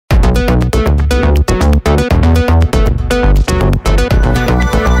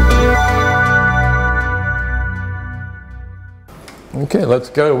Okay, let's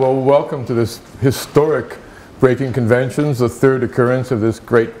go. Well, welcome to this historic Breaking Conventions, the third occurrence of this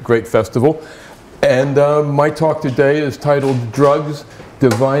great festival. And my talk today is titled Drugs,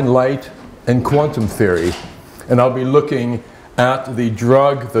 Divine Light, and Quantum Theory. And I'll be looking at the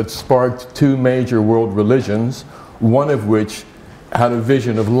drug that sparked two major world religions, one of which had a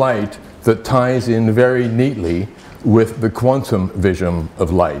vision of light that ties in very neatly with the quantum vision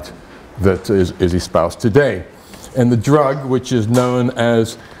of light that is espoused today. And the drug, which is known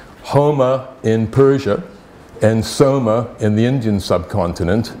as Homa in Persia and Soma in the Indian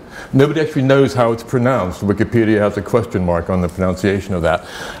subcontinent, nobody actually knows how it's pronounced. Wikipedia has a question mark on the pronunciation of that.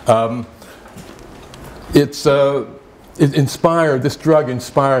 This drug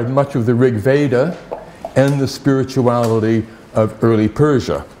inspired much of the Rig Veda and the spirituality of early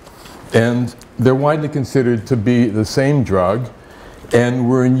Persia. And they're widely considered to be the same drug and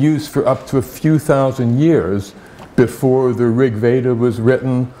were in use for up to a few thousand years before the Rig Veda was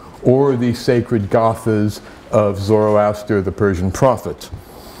written or the sacred Gathas of Zoroaster, the Persian prophet.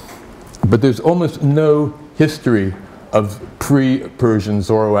 But there's almost no history of pre-Persian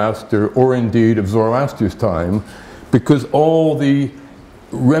Zoroaster or indeed of Zoroaster's time, because all the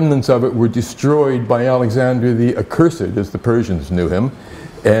remnants of it were destroyed by Alexander the Accursed, as the Persians knew him,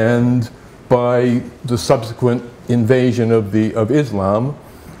 and by the subsequent invasion of Islam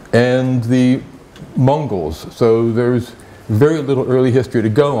and the Mongols. So there's very little early history to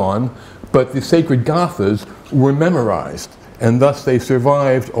go on, but the sacred Gathas were memorized, and thus they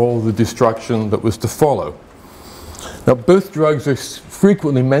survived all the destruction that was to follow. Now, both drugs are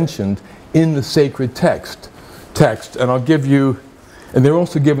frequently mentioned in the sacred text, and I'll give you, and they're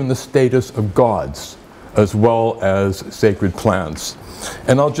also given the status of gods as well as sacred plants.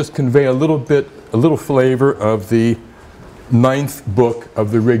 And I'll just convey a little flavor of the 9th book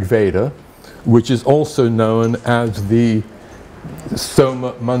of the Rig Veda, which is also known as the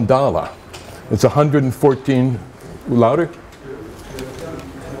Soma Mandala. It's 114, louder?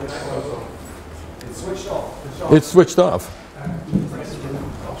 It's switched off. It's switched off.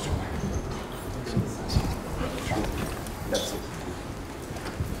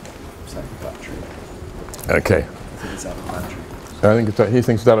 Okay. I think he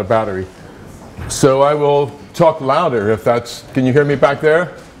thinks it's out of battery. So I will talk louder if that's, can you hear me back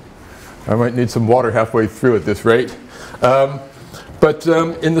there? I might need some water halfway through at this rate. But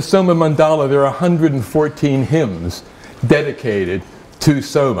in the Soma Mandala, there are 114 hymns dedicated to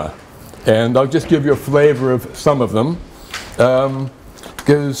Soma. And I'll just give you a flavor of some of them. It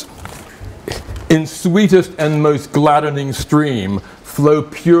goes, in sweetest and most gladdening stream, flow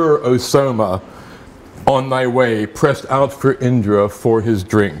pure, O Soma, on thy way, pressed out for Indra for his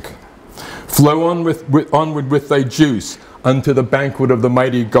drink. Flow onward with thy juice, unto the banquet of the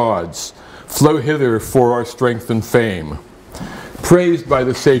mighty gods. Flow hither for our strength and fame. Praised by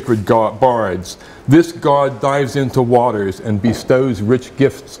the sacred bards, this god dives into waters and bestows rich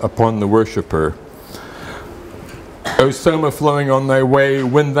gifts upon the worshipper. O Soma, flowing on thy way,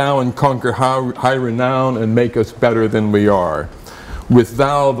 win thou and conquer high renown and make us better than we are. With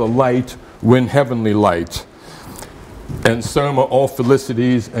thou the light, win heavenly light. And Soma, all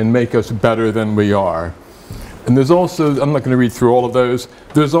felicities, and make us better than we are. And there's also, I'm not going to read through all of those,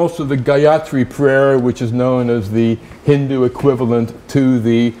 there's also the Gayatri prayer, which is known as the Hindu equivalent to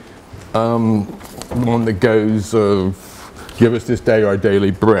the one that goes, give us this day our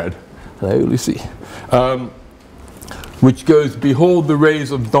daily bread. Hello, Lucy. Which goes, behold the rays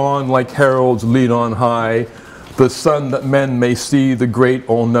of dawn like heralds lead on high, the sun that men may see the great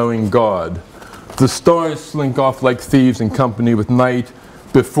all-knowing God. The stars slink off like thieves in company with night,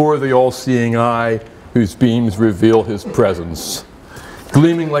 before the all-seeing eye, whose beams reveal his presence.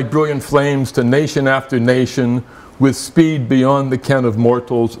 Gleaming like brilliant flames to nation after nation, with speed beyond the ken of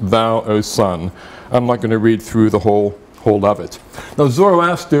mortals, thou, O sun. I'm not going to read through the whole of it. Now,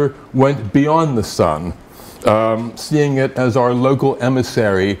 Zoroaster went beyond the sun, seeing it as our local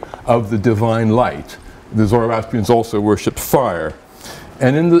emissary of the divine light. The Zoroastrians also worshipped fire.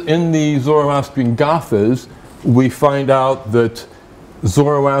 And in the Zoroastrian Gathas, we find out that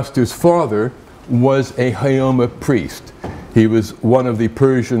Zoroaster's father was a Homa priest. He was one of the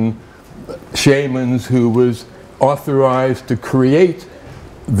Persian shamans who was authorized to create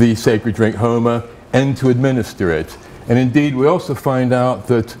the sacred drink Homa and to administer it. And indeed, we also find out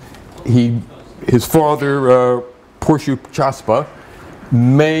that his father, Purushottam,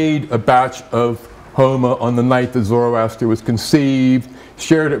 made a batch of Homa on the night that Zoroaster was conceived,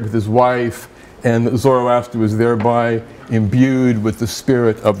 shared it with his wife, and Zoroaster was thereby imbued with the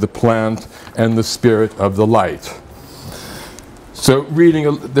spirit of the plant and the spirit of the light. So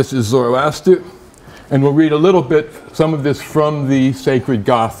reading, this is Zoroaster, And we'll read a little bit, some of this from the sacred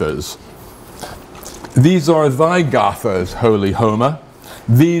Gathas. These are thy Gathas, holy Homa,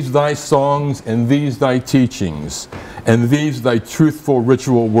 these thy songs and these thy teachings, and these thy truthful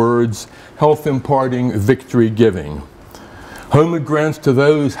ritual words, health imparting, victory giving. Homa grants to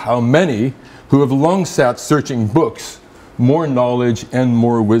those, how many, who have long sat searching books, more knowledge and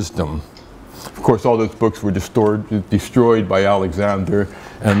more wisdom. Of course, all those books were destroyed by Alexander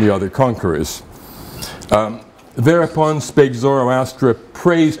and the other conquerors. Thereupon spake Zoroaster,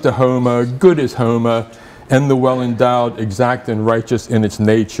 praise to Homa, good is Homa, and the well-endowed, exact and righteous in its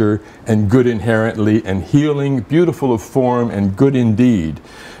nature, and good inherently, and healing, beautiful of form, and good indeed,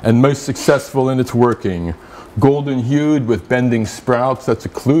 and most successful in its working, golden-hued with bending sprouts, that's a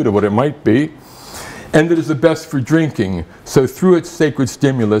clue to what it might be, and it is the best for drinking, so through its sacred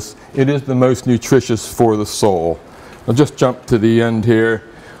stimulus, it is the most nutritious for the soul. I'll just jump to the end here.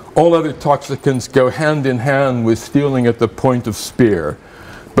 All other toxicants go hand in hand with stealing at the point of spear,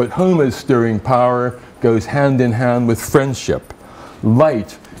 but Homa's stirring power goes hand in hand with friendship.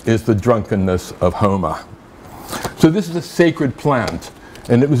 Light is the drunkenness of Homa. So this is a sacred plant,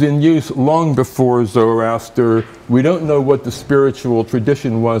 and it was in use long before Zoroaster. We don't know what the spiritual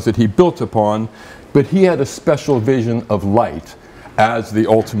tradition was that he built upon, but he had a special vision of light as the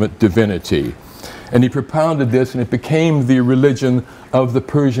ultimate divinity. And he propounded this, and it became the religion of the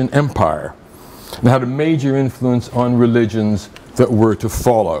Persian Empire, and had a major influence on religions that were to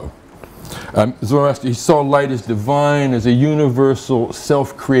follow. Zoroaster, he saw light as divine, as a universal,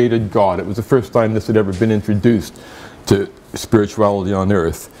 self-created God. It was the first time this had ever been introduced to spirituality on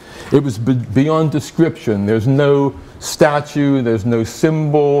earth. It was beyond description. There's no statue, there's no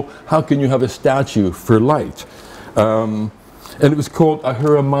symbol. How can you have a statue for light? And it was called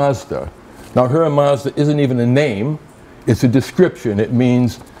Ahura Mazda. Now, Ahura Mazda isn't even a name, it's a description. It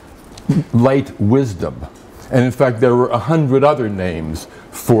means light wisdom. And in fact, there were 100 other names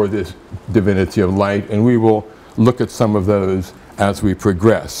for this divinity of light, and we will look at some of those as we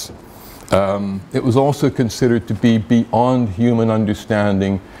progress. It was also considered to be beyond human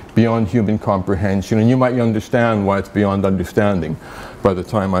understanding, beyond human comprehension, and you might understand why it's beyond understanding by the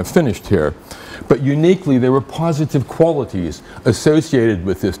time I've finished here. But uniquely, there were positive qualities associated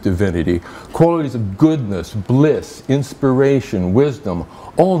with this divinity, qualities of goodness, bliss, inspiration, wisdom,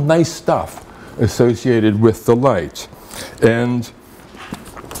 all nice stuff associated with the light. And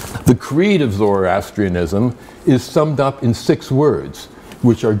the creed of Zoroastrianism is summed up in 6 words,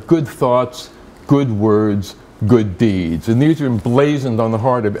 which are good thoughts, good words, good deeds. And these are emblazoned on the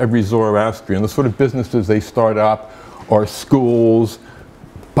heart of every Zoroastrian. The sort of businesses they start up are schools,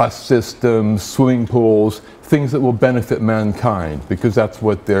 bus systems, swimming pools, things that will benefit mankind, because that's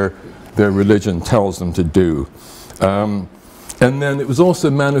what their religion tells them to do. And then it was also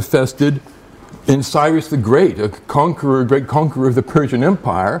manifested in Cyrus the Great, a conqueror, great conqueror of the Persian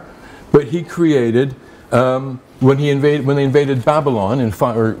Empire, but he created, when they invaded Babylon,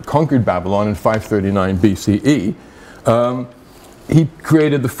 or conquered Babylon in 539 BCE, he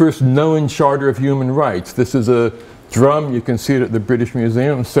created the first known charter of human rights. This is a drum, you can see it at the British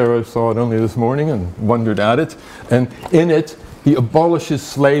Museum. Sarah saw it only this morning and wondered at it. And in it, he abolishes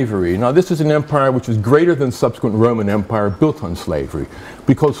slavery. Now, this is an empire which was greater than subsequent Roman Empire, built on slavery.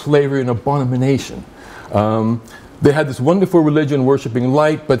 We call slavery an abomination. They had this wonderful religion worshiping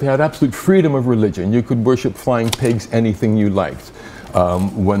light, but they had absolute freedom of religion. You could worship flying pigs, anything you liked,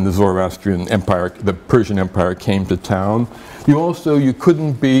 when the Zoroastrian Empire, the Persian Empire, came to town. You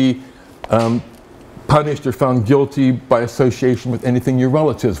couldn't be punished or found guilty by association with anything your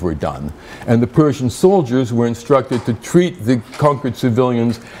relatives were done. And the Persian soldiers were instructed to treat the conquered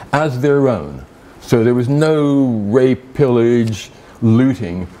civilians as their own. So there was no rape, pillage,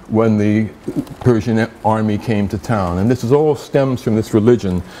 looting when the Persian army came to town. And this all stems from this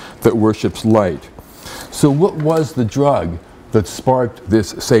religion that worships light. So what was the drug that sparked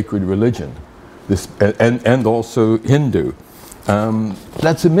this sacred religion, and also Hindu?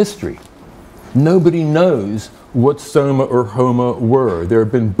 That's a mystery. Nobody knows what Soma or Homa were. There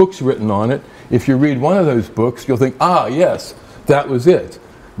have been books written on it. If you read one of those books, you'll think, ah, yes, that was it.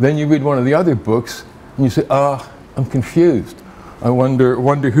 Then you read one of the other books, and you say, ah, I'm confused. I wonder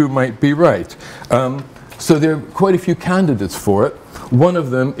who might be right. So there are quite a few candidates for it. One of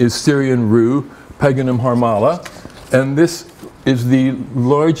them is Syrian rue, Peganum harmala, and this is the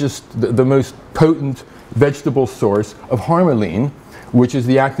largest, the most potent vegetable source of harmaline, which is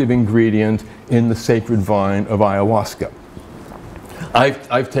the active ingredient in the sacred vine of ayahuasca.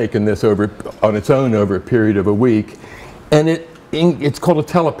 I've taken this on its own over a period of a week, and it's called a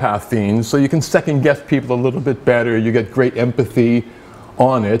telepathine, so you can second guess people a little bit better. You get great empathy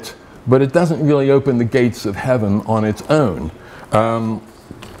on it. but it doesn't really open the gates of heaven on its own.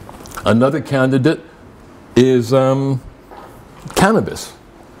 Another candidate is cannabis.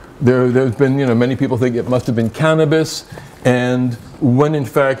 There's been, many people think it must have been cannabis, and when in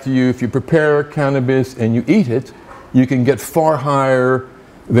fact if you prepare cannabis and you eat it, you can get far higher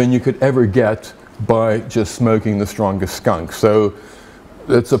than you could ever get by just smoking the strongest skunk. So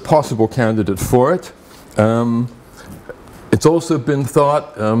it's a possible candidate for it. It's also been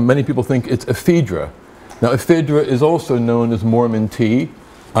thought, many people think it's ephedra. Now ephedra is also known as Mormon tea.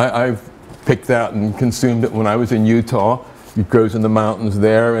 I've picked that and consumed it when I was in Utah. It grows in the mountains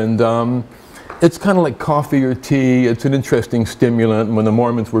there, and it's kind of like coffee or tea. It's an interesting stimulant. When the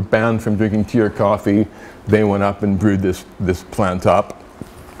Mormons were banned from drinking tea or coffee, they went up and brewed this plant up.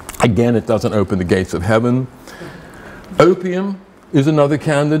 Again, it doesn't open the gates of heaven. Opium is another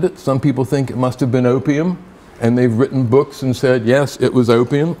candidate. Some people think it must have been opium, and they've written books and said, yes, it was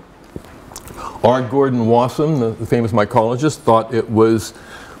opium. R. Gordon Wasson, the famous mycologist, thought it was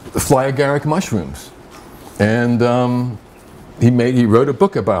fly agaric mushrooms. And he wrote a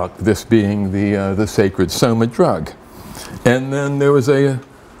book about this being the sacred soma drug. And then there was a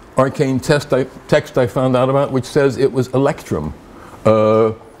arcane text I found out about which says it was electrum,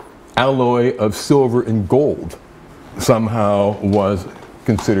 alloy of silver and gold, somehow was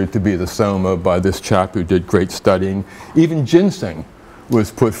considered to be the soma by this chap who did great studying. Even ginseng was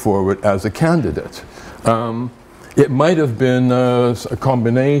put forward as a candidate. It might have been a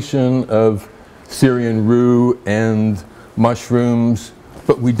combination of Syrian rue and mushrooms,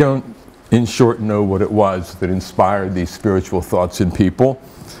 but we don't, in short, know what it was that inspired these spiritual thoughts in people.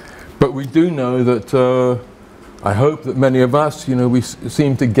 But we do know that, I hope that many of us, we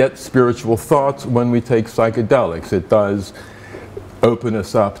seem to get spiritual thoughts when we take psychedelics. It does open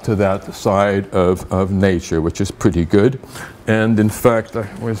us up to that side of nature, which is pretty good. And in fact,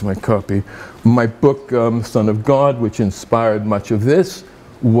 where's my copy? My book, Son of God, which inspired much of this,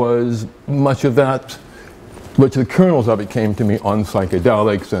 was much of that, which the kernels of it came to me on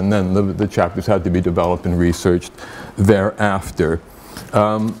psychedelics, and then the chapters had to be developed and researched thereafter.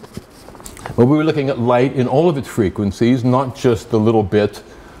 Well, we were looking at light in all of its frequencies, not just the little bit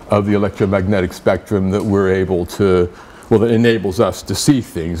of the electromagnetic spectrum that we're able to, that enables us to see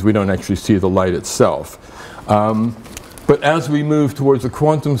things. We don't actually see the light itself. But as we move towards the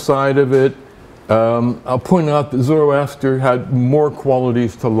quantum side of it, I'll point out that Zoroaster had more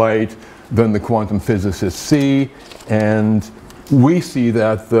qualities to light than the quantum physicists see, and we see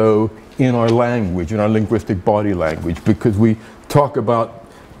that, though, in our language, in our linguistic body language, because we talk about,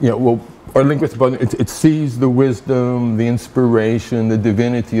 our linguistic body, it sees the wisdom, the inspiration, the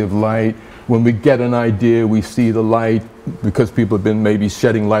divinity of light. When we get an idea, we see the light, because people have been maybe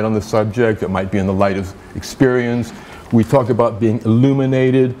shedding light on the subject. It might be in the light of experience. We talk about being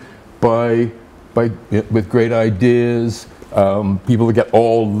illuminated with great ideas. People that get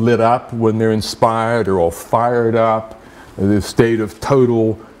all lit up when they're inspired or all fired up. The state of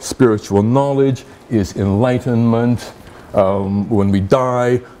total spiritual knowledge is enlightenment. When we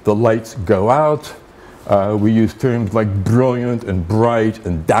die, the lights go out. We use terms like brilliant and bright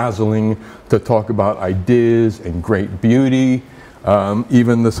and dazzling to talk about ideas and great beauty.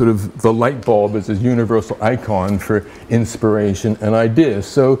 Even the light bulb is a universal icon for inspiration and ideas.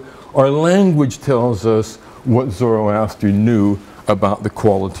 So our language tells us what Zoroaster knew about the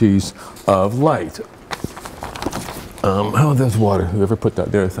qualities of light. Oh, there's water. Whoever put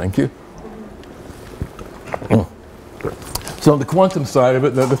that there, thank you. So on the quantum side of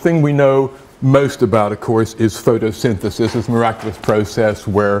it, the thing we know most about, of course, is photosynthesis, this miraculous process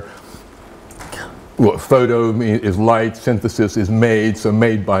where photo is light, synthesis is made, so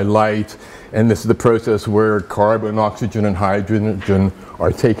made by light, and this is the process where carbon, oxygen, and hydrogen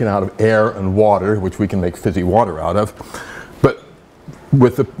are taken out of air and water, which we can make fizzy water out of. But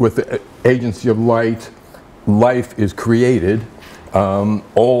with the agency of light, life is created.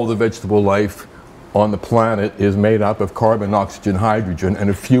 All the vegetable life on the planet is made up of carbon, oxygen, hydrogen, and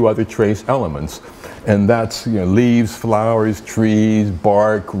a few other trace elements. And that's leaves, flowers, trees,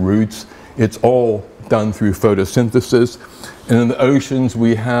 bark, roots. It's all done through photosynthesis. And in the oceans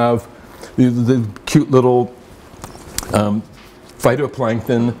we have the cute little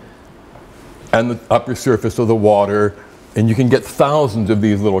phytoplankton and the upper surface of the water, and you can get thousands of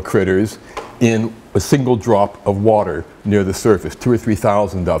these little critters in a single drop of water near the surface, 2,000 or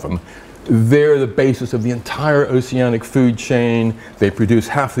 3,000 of them. They're the basis of the entire oceanic food chain. They produce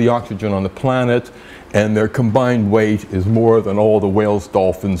half the oxygen on the planet, and their combined weight is more than all the whales,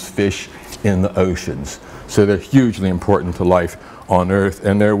 dolphins, fish in the oceans. So they're hugely important to life on Earth,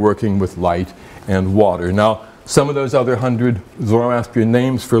 and they're working with light and water. Now, some of those other 100 Zoroastrian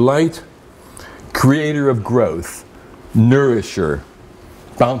names for light: creator of growth, nourisher,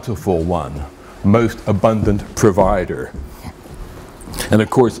 bountiful one, most abundant provider. And of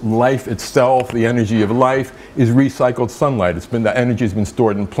course, life itself, the energy of life, is recycled sunlight. That energy has been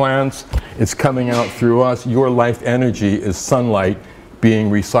stored in plants. It's coming out through us. Your life energy is sunlight being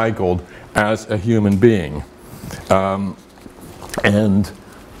recycled as a human being. And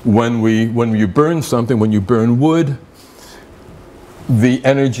when you burn something, when you burn wood, the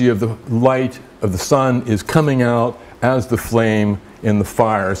energy of the light of the sun is coming out as the flame in the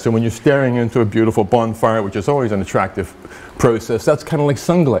fire. So when you're staring into a beautiful bonfire, which is always an attractive process, that's kind of like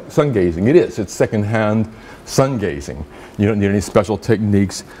sun gazing. It is. It's secondhand sun gazing. You don't need any special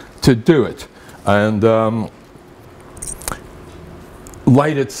techniques to do it. And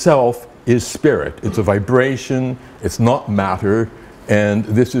light itself is spirit. It's a vibration. It's not matter. And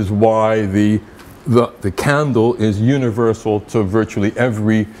this is why the candle is universal to virtually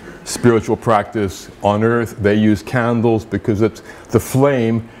every spiritual practice on earth. They use candles because the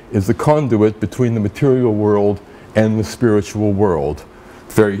flame is the conduit between the material world and the spiritual world.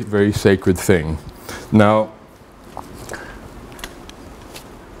 Very, very sacred thing. Now,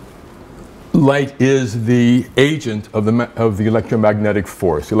 light is the agent of the electromagnetic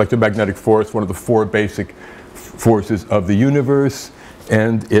force. The electromagnetic force, one of the four basic forces of the universe,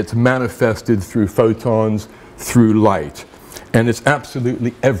 and it's manifested through photons, through light. And it's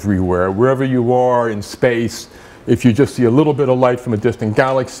absolutely everywhere. Wherever you are in space, if you just see a little bit of light from a distant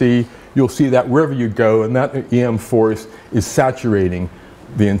galaxy, you'll see that wherever you go, and that EM force is saturating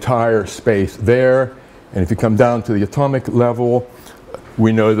the entire space there. And if you come down to the atomic level,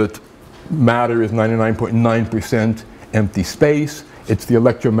 we know that matter is 99.9% empty space. It's the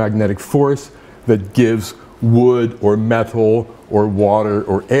electromagnetic force that gives wood or metal or water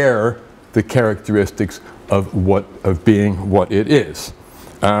or air the characteristics of being what it is.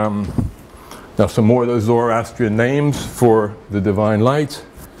 Now some more of those Zoroastrian names for the divine light: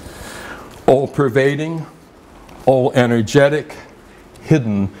 all-pervading, all-energetic,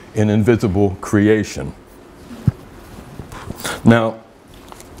 hidden in invisible creation. Now,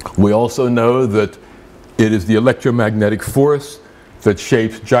 we also know that it is the electromagnetic force that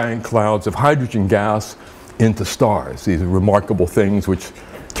shapes giant clouds of hydrogen gas into stars. These are remarkable things which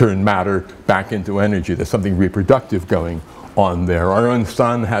turn matter back into energy. There's something reproductive going on there. Our own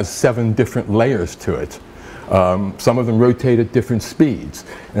sun has 7 different layers to it. Some of them rotate at different speeds.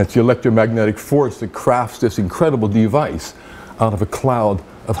 And it's the electromagnetic force that crafts this incredible device out of a cloud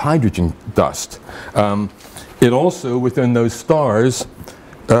of hydrogen dust. It also, within those stars,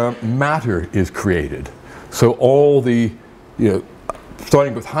 matter is created. So all the,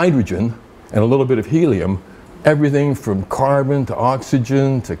 starting with hydrogen and a little bit of helium, everything from carbon to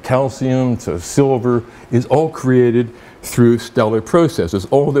oxygen to calcium to silver is all created through stellar processes.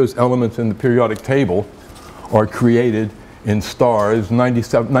 All those elements in the periodic table are created in stars.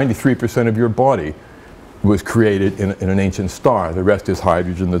 93% of your body was created in an ancient star. The rest is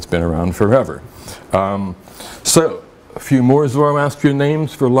hydrogen that's been around forever. So, a few more Zoroastrian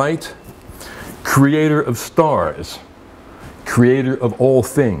names for light: creator of stars, creator of all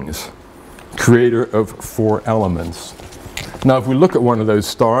things, creator of 4 elements. Now, if we look at one of those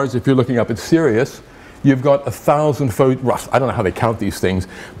stars, if you're looking up at Sirius, you've got 1,000 photons. I don't know how they count these things,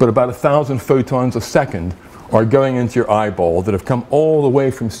 but about 1,000 photons a second are going into your eyeball that have come all the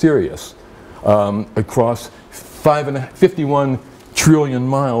way from Sirius across 51 trillion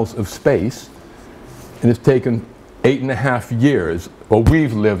miles of space, and it's taken 8.5 years, well,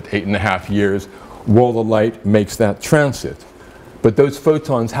 we've lived 8.5 years while the light makes that transit. But those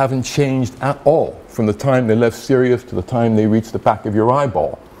photons haven't changed at all from the time they left Sirius to the time they reached the back of your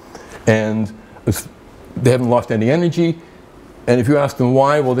eyeball. And they haven't lost any energy. And if you ask them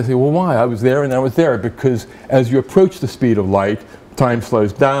why, well, they say, well, why? I was there and I was there. Because as you approach the speed of light, time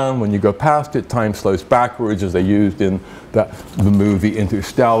slows down. When you go past it, time slows backwards, as they used in the movie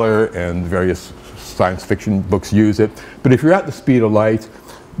Interstellar, and various science fiction books use it. But if you're at the speed of light,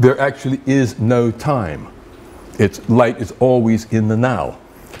 there actually is no time. Light is always in the now.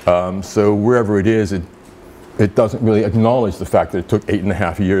 So wherever it is, it doesn't really acknowledge the fact that it took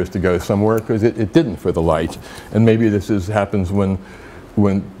 8.5 years to go somewhere, because it didn't for the light. And maybe this happens when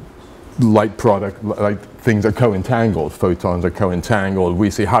light things are co-entangled, photons are co-entangled.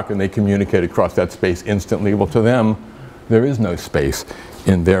 We say, how can they communicate across that space instantly? Well, to them, there is no space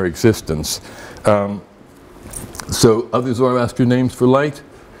in their existence. So other Zoroastrian names for light: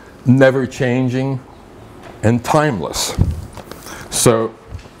 never changing and timeless. So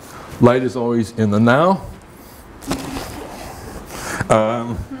light is always in the now.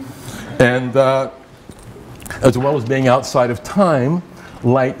 As well as being outside of time,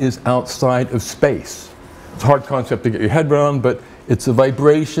 light is outside of space. It's a hard concept to get your head around, but it's a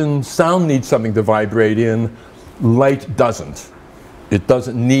vibration. Sound needs something to vibrate in. Light doesn't. It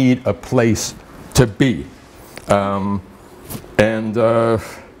doesn't need a place to be.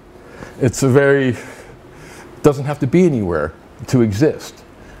 It's a very, doesn't have to be anywhere to exist.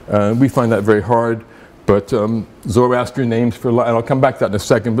 We find that very hard, but Zoroastrian names for light, and I'll come back to that in a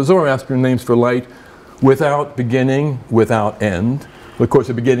second, but Zoroastrian names for light, without beginning, without end. Of course,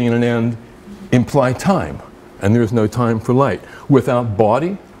 a beginning and an end imply time, and there is no time for light. Without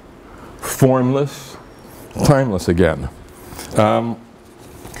body, formless, timeless again.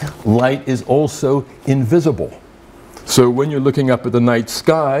 Light is also invisible. So when you're looking up at the night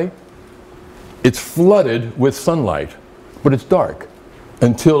sky, it's flooded with sunlight, but it's dark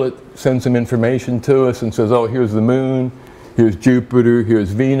until it sends some information to us and says, oh, here's the moon, here's Jupiter,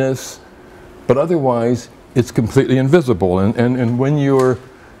 here's Venus. But otherwise, it's completely invisible. And when you're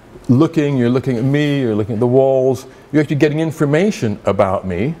looking at me, you're looking at the walls, you're actually getting information about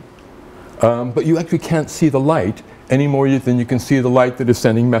me, but you actually can't see the light any more than you can see the light that is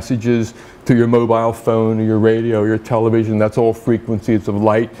sending messages to your mobile phone or your radio or your television. That's all frequencies of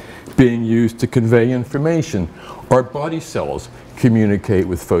light being used to convey information. Our body cells communicate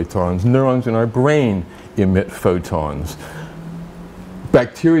with photons. Neurons in our brain emit photons.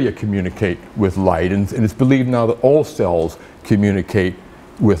 Bacteria communicate with light, and it's believed now that all cells communicate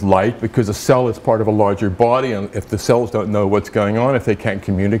with light because a cell is part of a larger body, and if the cells don't know what's going on, if they can't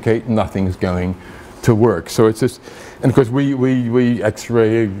communicate, nothing's going to work. So it's just, and of course we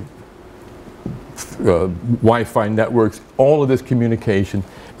X-ray, Wi-Fi networks, all of this communication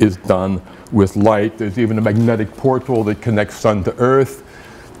is done with light. There's even a magnetic portal that connects sun to earth,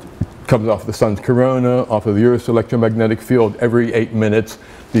 comes off the sun's corona, off of the earth's electromagnetic field. Every 8 minutes,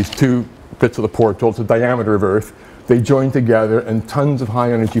 these two bits of the portal, it's the diameter of earth, they join together and tons of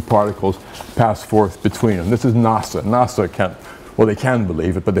high energy particles pass forth between them. This is NASA. NASA can't, well, they can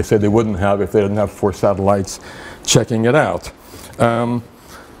believe it, but they say they wouldn't have if they didn't have 4 satellites checking it out. Well,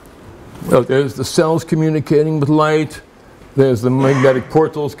 there's the cells communicating with light, there's the magnetic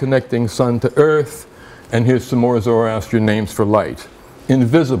portals connecting sun to earth, and here's some more Zoroastrian names for light.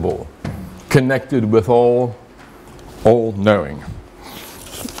 Invisible, connected with all knowing.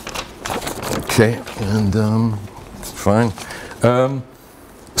 Okay, and it's fine.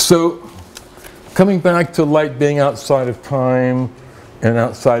 So, coming back to light being outside of time and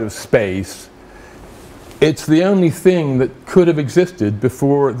outside of space, it's the only thing that could have existed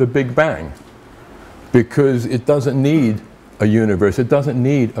before the Big Bang, because it doesn't need a universe, it doesn't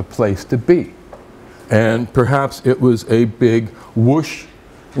need a place to be. And perhaps it was a big whoosh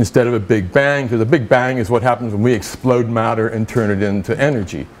instead of a big bang, because a big bang is what happens when we explode matter and turn it into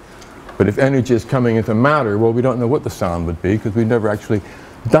energy. But if energy is coming into matter, well, we don't know what the sound would be because we've never actually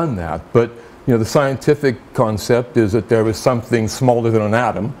done that. But you know, the scientific concept is that there was something smaller than an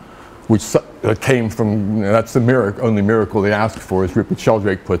atom, which came from, you know, that's the only miracle they asked for, as Rupert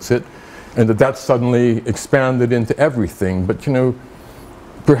Sheldrake puts it, and that suddenly expanded into everything. But you know,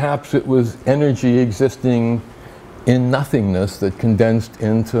 perhaps it was energy existing in nothingness that condensed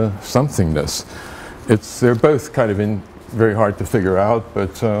into somethingness. They're both kind of very hard to figure out,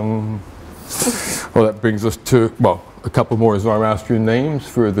 but well, that brings us to, well, a couple more Zoroastrian names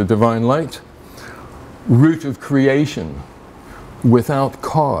for the divine light. Root of creation, without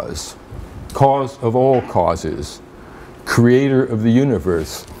cause, cause of all causes, creator of the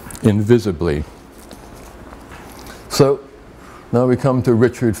universe, invisibly. So, now we come to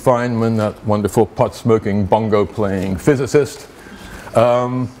Richard Feynman, that wonderful pot-smoking, bongo-playing physicist,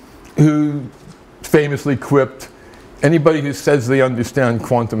 who famously quipped, anybody who says they understand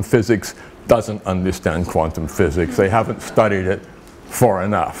quantum physics doesn't understand quantum physics. They haven't studied it far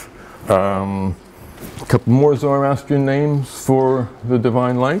enough. A couple more Zoroastrian names for the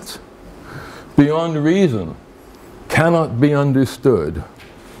divine light. Beyond reason, cannot be understood,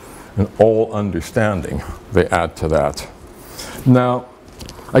 and all understanding, they add to that. Now,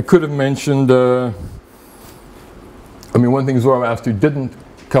 I could have mentioned, I mean, one thing Zoroaster didn't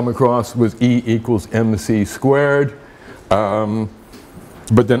come across was E equals mc squared,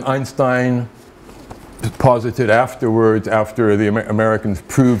 but then Einstein posited afterwards, after the Americans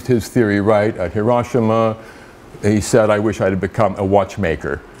proved his theory right at Hiroshima, he said, I wish I had become a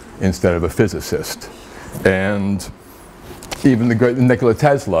watchmaker instead of a physicist. And even the great Nikola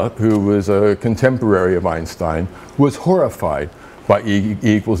Tesla, who was a contemporary of Einstein, was horrified by E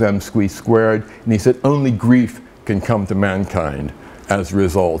equals mc squared, and he said only grief can come to mankind as a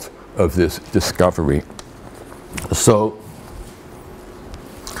result of this discovery. So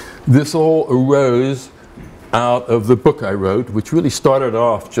this all arose out of the book I wrote, which really started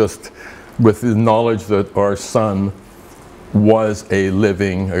off just with the knowledge that our sun was a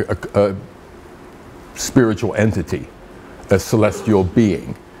living, a spiritual entity, a celestial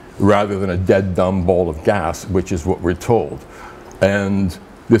being, rather than a dead, dumb ball of gas, which is what we're told. And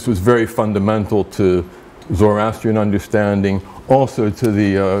this was very fundamental to Zoroastrian understanding, also to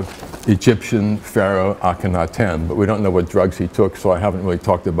the Egyptian pharaoh Akhenaten, but we don't know what drugs he took, so I haven't really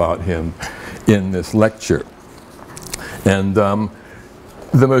talked about him in this lecture. And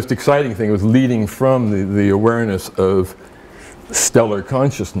the most exciting thing was leading from the awareness of stellar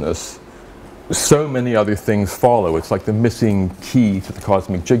consciousness, so many other things follow. It's like the missing key to the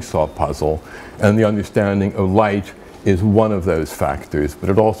cosmic jigsaw puzzle, and the understanding of light is one of those factors, but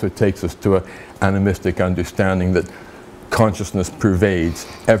it also takes us to an animistic understanding that consciousness pervades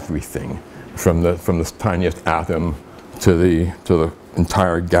everything, from the tiniest atom to the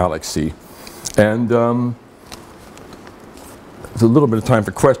entire galaxy. And there's a little bit of time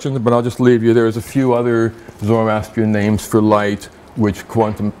for questions, but I'll just leave you. There's a few other Zoroastrian names for light which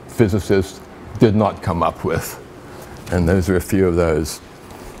quantum physicists did not come up with, and those are a few of those.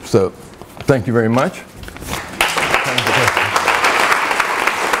 So thank you very much.